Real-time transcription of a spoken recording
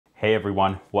Hey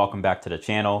everyone, welcome back to the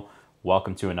channel.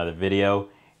 Welcome to another video,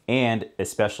 and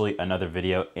especially another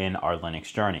video in our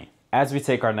Linux journey. As we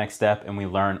take our next step and we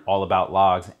learn all about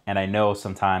logs, and I know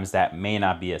sometimes that may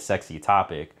not be a sexy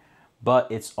topic, but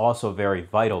it's also very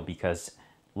vital because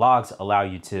logs allow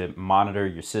you to monitor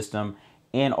your system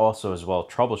and also as well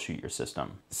troubleshoot your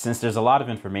system. Since there's a lot of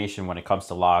information when it comes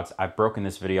to logs, I've broken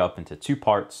this video up into two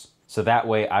parts, so that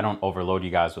way I don't overload you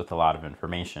guys with a lot of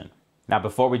information. Now,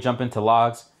 before we jump into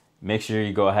logs, make sure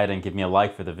you go ahead and give me a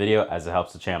like for the video as it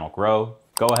helps the channel grow.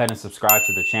 Go ahead and subscribe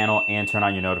to the channel and turn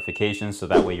on your notifications so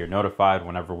that way you're notified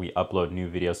whenever we upload new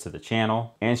videos to the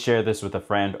channel. And share this with a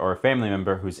friend or a family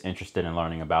member who's interested in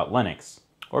learning about Linux.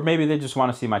 Or maybe they just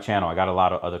want to see my channel. I got a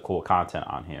lot of other cool content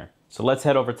on here. So let's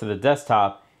head over to the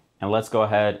desktop and let's go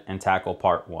ahead and tackle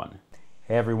part one.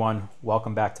 Hey everyone,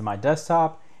 welcome back to my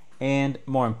desktop. And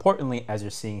more importantly, as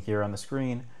you're seeing here on the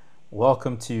screen,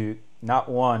 welcome to not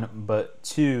one, but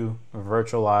two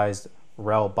virtualized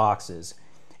RHEL boxes.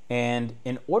 And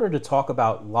in order to talk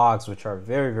about logs, which are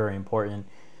very, very important,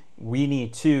 we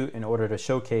need two in order to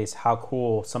showcase how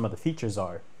cool some of the features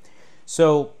are.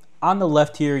 So on the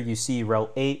left here, you see RHEL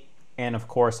 8, and of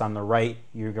course on the right,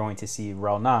 you're going to see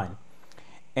RHEL 9.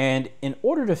 And in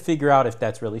order to figure out if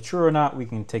that's really true or not, we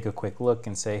can take a quick look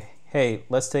and say, hey,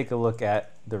 let's take a look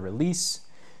at the release.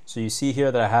 So you see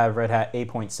here that I have Red Hat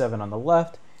 8.7 on the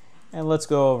left, and let's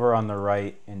go over on the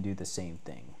right and do the same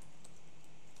thing.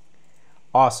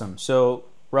 Awesome, so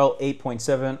RHEL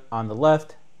 8.7 on the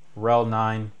left,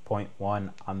 RHEL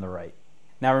 9.1 on the right.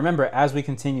 Now remember, as we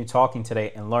continue talking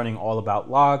today and learning all about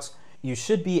logs, you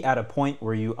should be at a point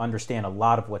where you understand a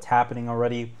lot of what's happening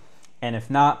already. And if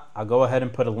not, I'll go ahead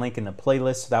and put a link in the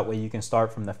playlist so that way you can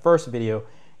start from the first video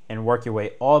and work your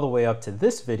way all the way up to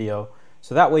this video,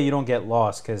 so that way you don't get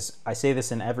lost, because I say this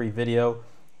in every video.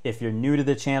 If you're new to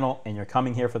the channel and you're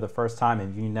coming here for the first time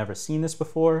and you've never seen this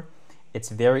before, it's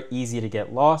very easy to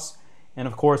get lost. And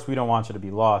of course, we don't want you to be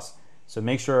lost. So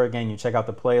make sure, again, you check out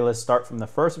the playlist, start from the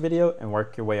first video and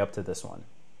work your way up to this one.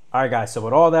 All right, guys, so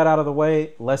with all that out of the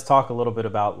way, let's talk a little bit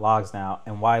about logs now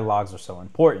and why logs are so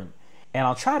important. And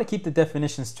I'll try to keep the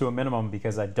definitions to a minimum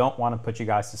because I don't want to put you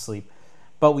guys to sleep.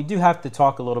 But we do have to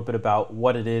talk a little bit about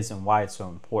what it is and why it's so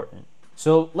important.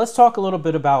 So let's talk a little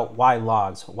bit about why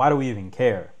logs. Why do we even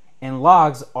care? And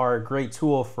logs are a great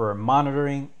tool for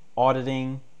monitoring,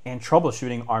 auditing, and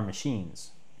troubleshooting our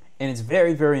machines. And it's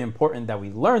very, very important that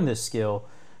we learn this skill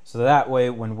so that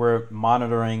way when we're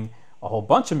monitoring a whole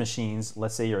bunch of machines,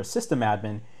 let's say you're a system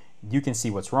admin, you can see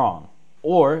what's wrong.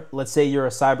 Or let's say you're a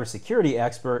cybersecurity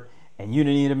expert and you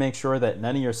need to make sure that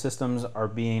none of your systems are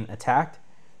being attacked.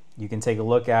 You can take a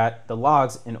look at the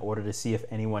logs in order to see if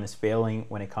anyone is failing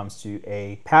when it comes to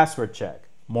a password check.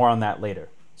 More on that later.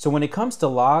 So when it comes to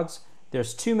logs,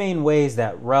 there's two main ways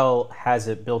that RHEL has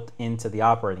it built into the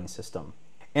operating system.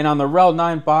 And on the RHEL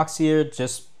 9 box here,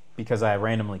 just because I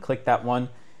randomly clicked that one,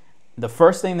 the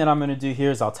first thing that I'm going to do here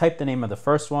is I'll type the name of the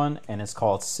first one, and it's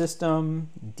called system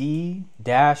D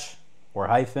dash or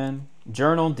hyphen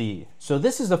journal D. So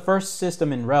this is the first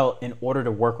system in RHEL in order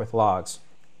to work with logs.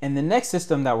 And the next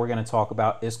system that we're going to talk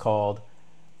about is called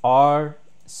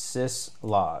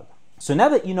Rsyslog. So now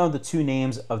that you know the two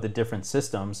names of the different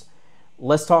systems,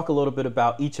 let's talk a little bit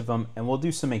about each of them, and we'll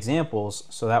do some examples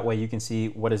so that way you can see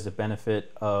what is the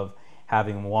benefit of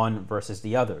having one versus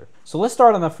the other. So let's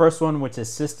start on the first one, which is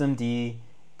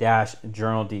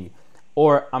systemd-journal D,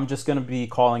 or I'm just going to be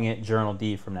calling it journal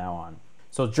D from now on.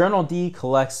 So journal D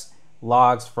collects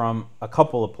logs from a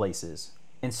couple of places.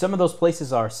 And some of those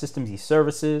places are systemd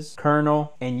services,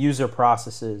 kernel, and user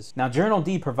processes. Now, journal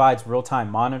D provides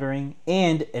real-time monitoring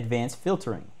and advanced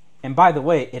filtering. And by the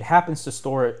way, it happens to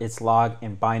store its log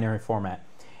in binary format.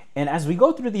 And as we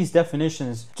go through these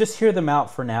definitions, just hear them out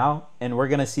for now, and we're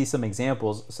gonna see some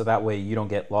examples so that way you don't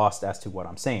get lost as to what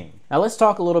I'm saying. Now let's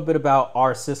talk a little bit about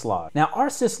Rsyslog. Now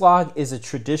Rsyslog is a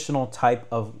traditional type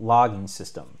of logging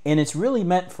system, and it's really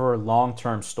meant for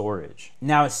long-term storage.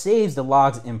 Now it saves the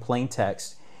logs in plain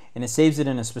text, and it saves it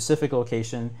in a specific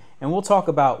location, and we'll talk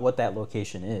about what that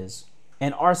location is.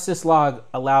 And Rsyslog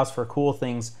allows for cool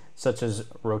things such as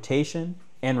rotation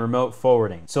and remote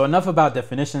forwarding. So enough about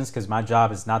definitions, because my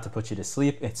job is not to put you to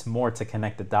sleep, it's more to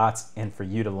connect the dots and for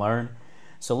you to learn.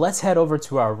 So let's head over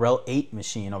to our RHEL 8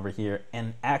 machine over here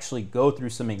and actually go through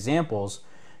some examples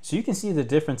so you can see the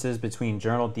differences between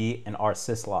journal D and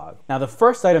Rsyslog. Now the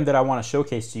first item that I want to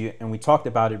showcase to you, and we talked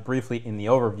about it briefly in the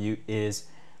overview, is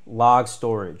log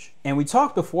storage. And we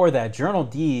talked before that journal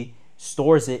D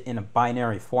stores it in a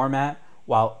binary format,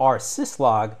 while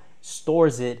Rsyslog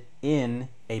stores it in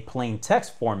a plain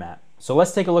text format. So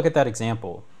let's take a look at that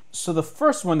example. So the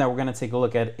first one that we're going to take a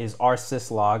look at is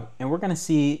Rsyslog, and we're going to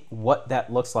see what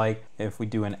that looks like if we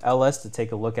do an ls to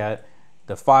take a look at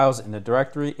the files in the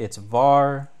directory. It's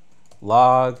var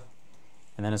log,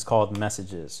 and then it's called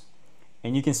messages.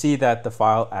 And you can see that the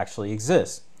file actually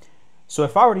exists. So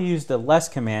if I were to use the less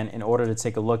command in order to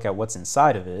take a look at what's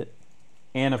inside of it,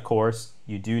 and of course,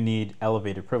 you do need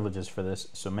elevated privileges for this,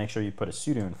 so make sure you put a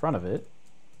sudo in front of it,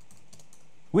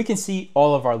 we can see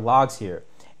all of our logs here.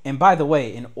 And by the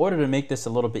way, in order to make this a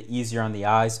little bit easier on the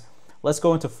eyes, let's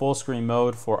go into full screen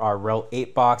mode for our RHEL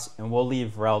 8 box, and we'll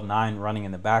leave RHEL 9 running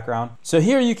in the background. So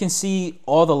here you can see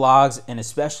all the logs, and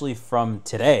especially from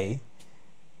today,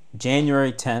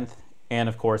 January 10th, and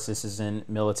of course this is in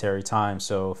military time,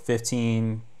 so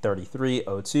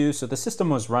 15:33:02. So the system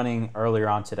was running earlier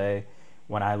on today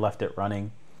when I left it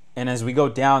running. And as we go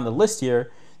down the list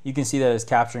here, you can see that it's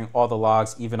capturing all the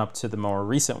logs even up to the more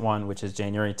recent one, which is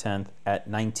January 10th at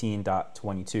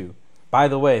 19:22. By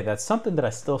the way, that's something that I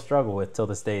still struggle with till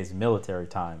this day is military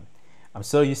time. I'm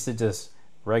so used to just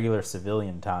regular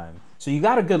civilian time. So you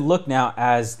got a good look now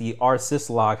as the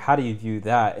Rsyslog. How do you view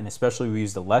that? And especially we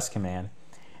use the less command.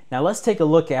 Now let's take a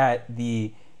look at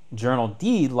the journal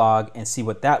D log and see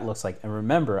what that looks like. And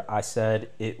remember, I said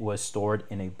it was stored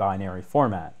in a binary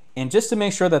format. And just to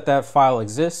make sure that that file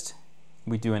exists,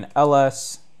 we do an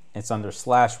ls, it's under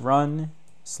 /run/log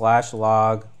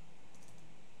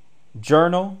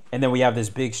journal, and then we have this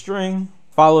big string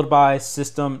followed by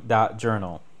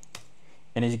system.journal.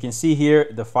 And as you can see here,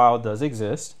 the file does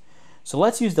exist. So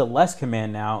let's use the less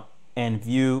command now and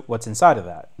view what's inside of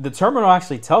that. The terminal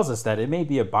actually tells us that it may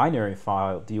be a binary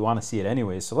file. Do you want to see it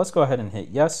anyways? So let's go ahead and hit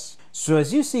yes. So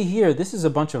as you see here, this is a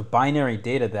bunch of binary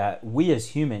data that we as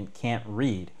human can't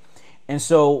read. And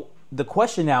so the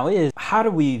question now is, how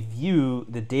do we view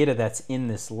the data that's in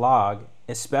this log,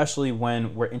 especially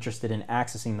when we're interested in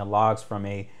accessing the logs from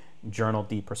a journal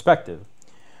D perspective?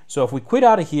 So if we quit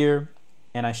out of here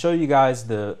and I show you guys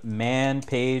the man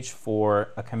page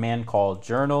for a command called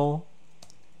journal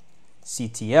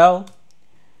CTL,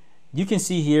 you can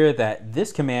see here that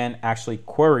this command actually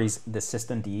queries the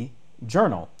systemd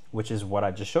journal, which is what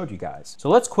I just showed you guys. So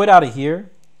let's quit out of here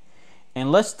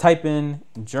and let's type in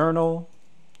journal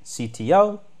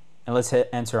CTL and let's hit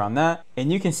enter on that.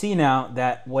 And you can see now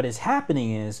that what is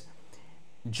happening is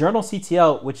journal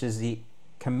CTL, which is the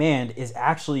command, is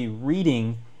actually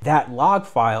reading that log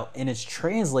file and it's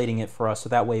translating it for us so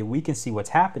that way we can see what's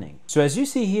happening. So as you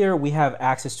see here, we have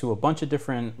access to a bunch of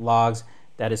different logs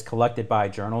that is collected by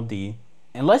journal D.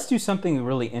 And let's do something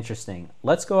really interesting.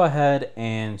 Let's go ahead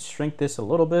and shrink this a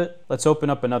little bit. Let's open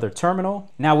up another terminal.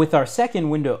 Now with our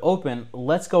second window open,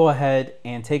 let's go ahead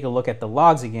and take a look at the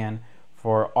logs again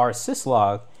for our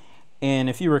syslog. And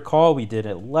if you recall, we did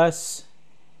it less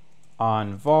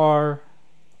on var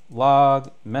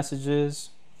log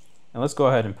messages. And let's go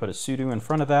ahead and put a sudo in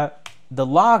front of that. The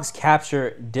logs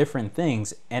capture different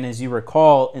things. And as you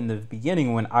recall in the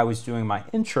beginning when I was doing my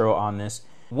intro on this,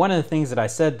 one of the things that I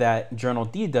said that journal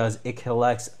D does, it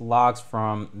collects logs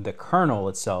from the kernel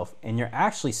itself. And you're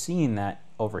actually seeing that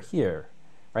over here,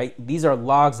 right? These are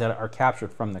logs that are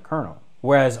captured from the kernel.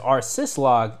 Whereas our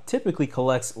syslog typically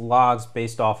collects logs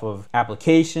based off of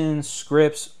applications,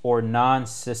 scripts, or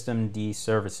non-systemd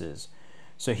services.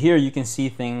 So here you can see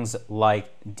things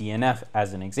like DNF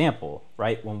as an example,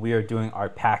 right? When we are doing our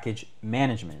package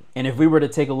management. And if we were to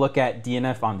take a look at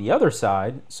DNF on the other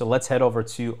side, so let's head over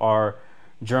to our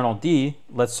journal D,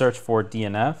 let's search for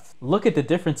DNF. Look at the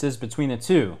differences between the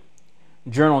two.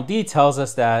 Journal D tells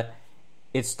us that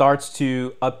it starts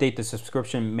to update the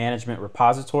subscription management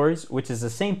repositories, which is the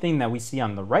same thing that we see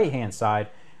on the right-hand side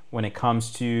when it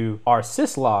comes to our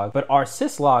syslog, but our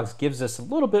syslogs gives us a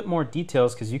little bit more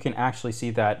details because you can actually see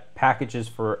that packages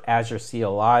for Azure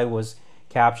CLI was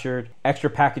captured, extra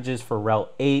packages for RHEL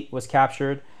 8 was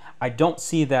captured. I don't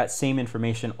see that same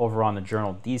information over on the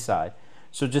journal D side.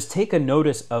 So just take a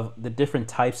notice of the different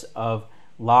types of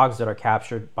logs that are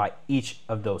captured by each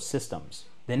of those systems.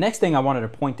 The next thing I wanted to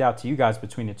point out to you guys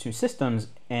between the two systems,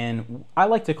 and I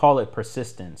like to call it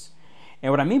persistence.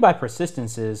 And what I mean by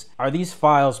persistence is, are these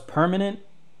files permanent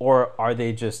or are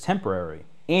they just temporary?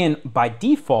 And by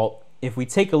default, if we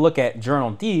take a look at journal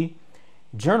D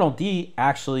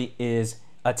actually is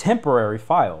a temporary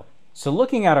file. So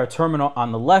looking at our terminal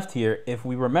on the left here, if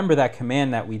we remember that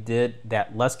command that we did,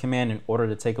 that less command in order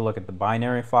to take a look at the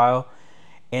binary file,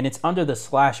 and it's under the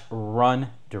 /run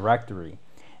directory.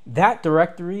 That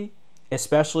directory,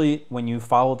 especially when you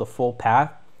follow the full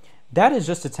path, that is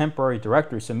just a temporary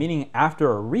directory. So meaning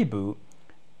after a reboot,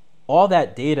 all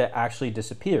that data actually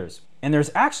disappears. And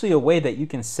there's actually a way that you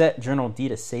can set journal D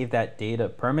to save that data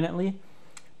permanently.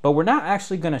 But we're not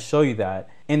actually going to show you that.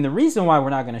 And the reason why we're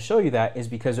not going to show you that is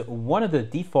because one of the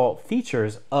default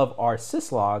features of our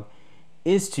syslog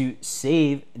is to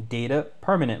save data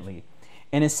permanently.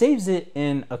 And it saves it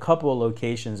in a couple of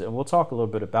locations, and we'll talk a little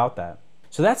bit about that.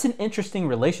 So that's an interesting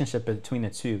relationship between the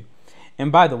two.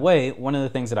 And by the way, one of the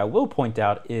things that I will point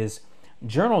out is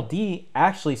Journal D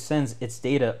actually sends its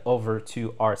data over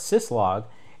to our syslog,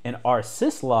 and our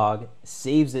syslog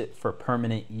saves it for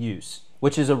permanent use,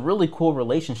 which is a really cool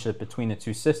relationship between the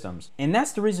two systems. And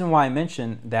that's the reason why I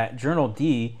mentioned that Journal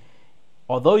D,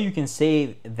 although you can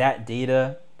save that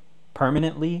data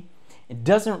permanently, it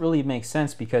doesn't really make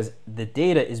sense because the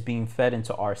data is being fed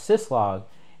into our syslog,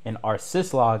 and our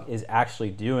syslog is actually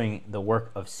doing the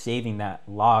work of saving that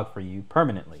log for you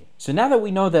permanently. So now that we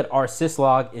know that our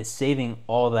syslog is saving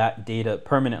all that data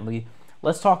permanently,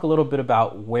 let's talk a little bit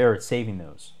about where it's saving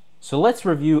those. So let's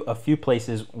review a few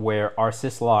places where our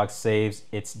syslog saves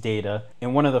its data.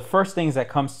 And one of the first things that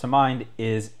comes to mind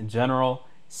is general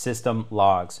system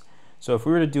logs. So if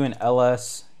we were to do an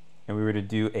ls and we were to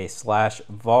do a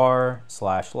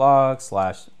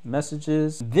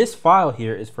 /var/log/messages, this file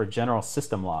here is for general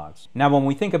system logs. Now, when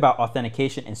we think about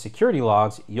authentication and security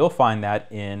logs, you'll find that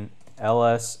in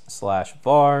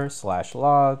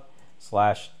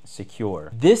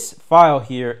ls/var/log/secure. This file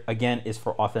here, again, is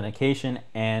for authentication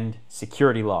and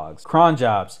security logs. Cron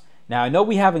jobs. Now, I know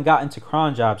we haven't gotten to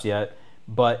cron jobs yet,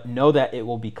 but know that it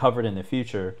will be covered in the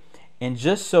future. And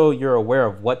just so you're aware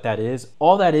of what that is,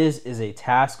 all that is a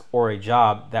task or a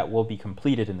job that will be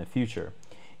completed in the future.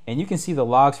 And you can see the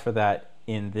logs for that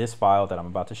in this file that I'm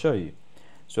about to show you.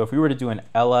 So if we were to do an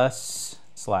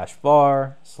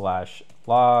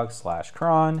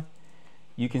ls/var/log/cron,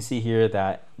 you can see here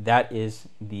that that is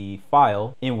the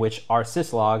file in which our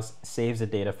syslogs saves the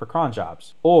data for cron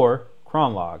jobs or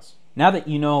cron logs. Now that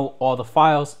you know all the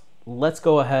files, let's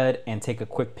go ahead and take a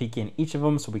quick peek in each of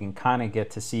them so we can kind of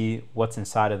get to see what's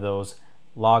inside of those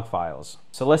log files.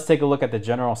 So let's take a look at the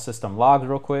general system logs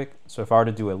real quick. So if I were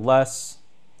to do a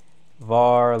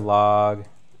var log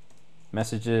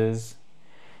messages,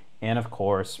 and of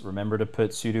course, remember to put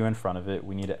sudo in front of it.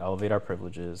 We need to elevate our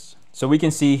privileges. So we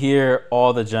can see here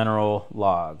all the general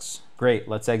logs. Great,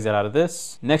 let's exit out of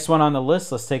this. Next one on the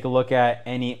list, let's take a look at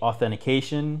any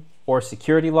authentication or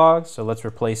security logs. So let's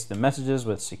replace the messages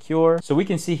with secure. So we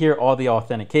can see here all the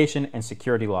authentication and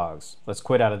security logs. Let's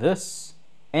quit out of this.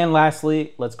 And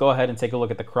lastly, let's go ahead and take a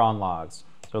look at the cron logs.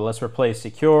 So let's replace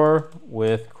secure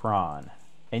with cron.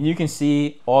 And you can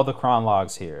see all the cron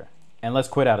logs here. And let's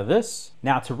quit out of this.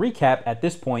 Now to recap, at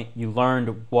this point, you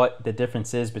learned what the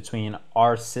difference is between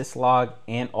our syslog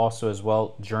and also as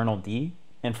well Journal D.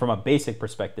 And from a basic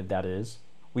perspective, that is,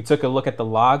 we took a look at the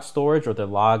log storage or the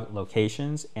log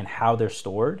locations and how they're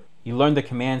stored. You learned the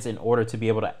commands in order to be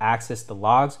able to access the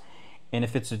logs. And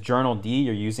if it's a Journal D,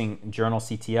 you're using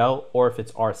journalctl, or if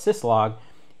it's our syslog,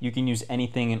 you can use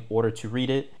anything in order to read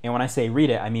it. And when I say read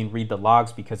it, I mean read the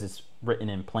logs because it's written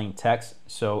in plain text.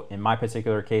 So in my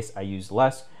particular case, I use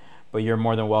less, but you're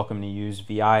more than welcome to use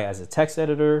VI as a text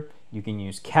editor. You can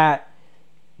use cat.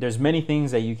 There's many things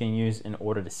that you can use in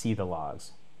order to see the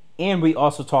logs. And we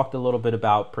also talked a little bit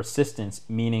about persistence,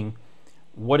 meaning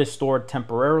what is stored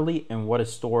temporarily and what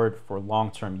is stored for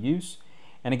long-term use.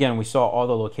 And again, we saw all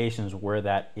the locations where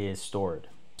that is stored.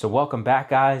 So welcome back,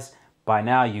 guys. By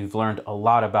now, you've learned a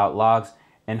lot about logs,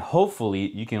 and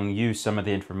hopefully you can use some of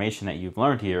the information that you've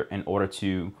learned here in order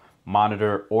to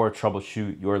monitor or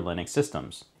troubleshoot your Linux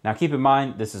systems. Now, keep in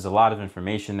mind, this is a lot of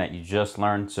information that you just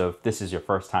learned. So if this is your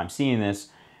first time seeing this,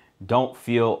 don't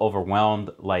feel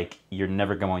overwhelmed like you're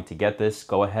never going to get this.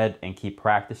 Go ahead and keep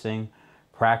practicing.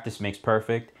 Practice makes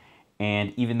perfect.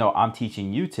 And even though I'm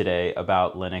teaching you today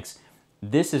about Linux,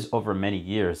 this is over many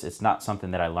years. It's not something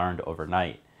that I learned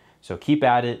overnight. So keep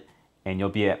at it and you'll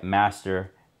be at mastering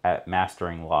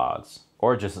logs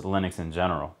or just Linux in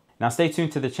general. Now stay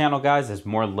tuned to the channel, guys, as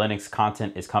more Linux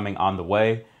content is coming on the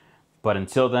way. But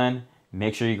until then,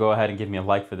 make sure you go ahead and give me a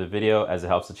like for the video as it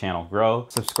helps the channel grow.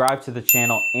 Subscribe to the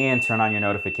channel and turn on your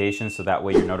notifications so that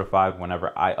way you're notified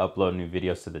whenever I upload new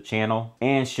videos to the channel.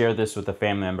 And share this with a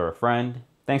family member or friend.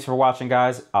 Thanks for watching,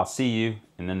 guys. I'll see you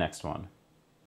in the next one.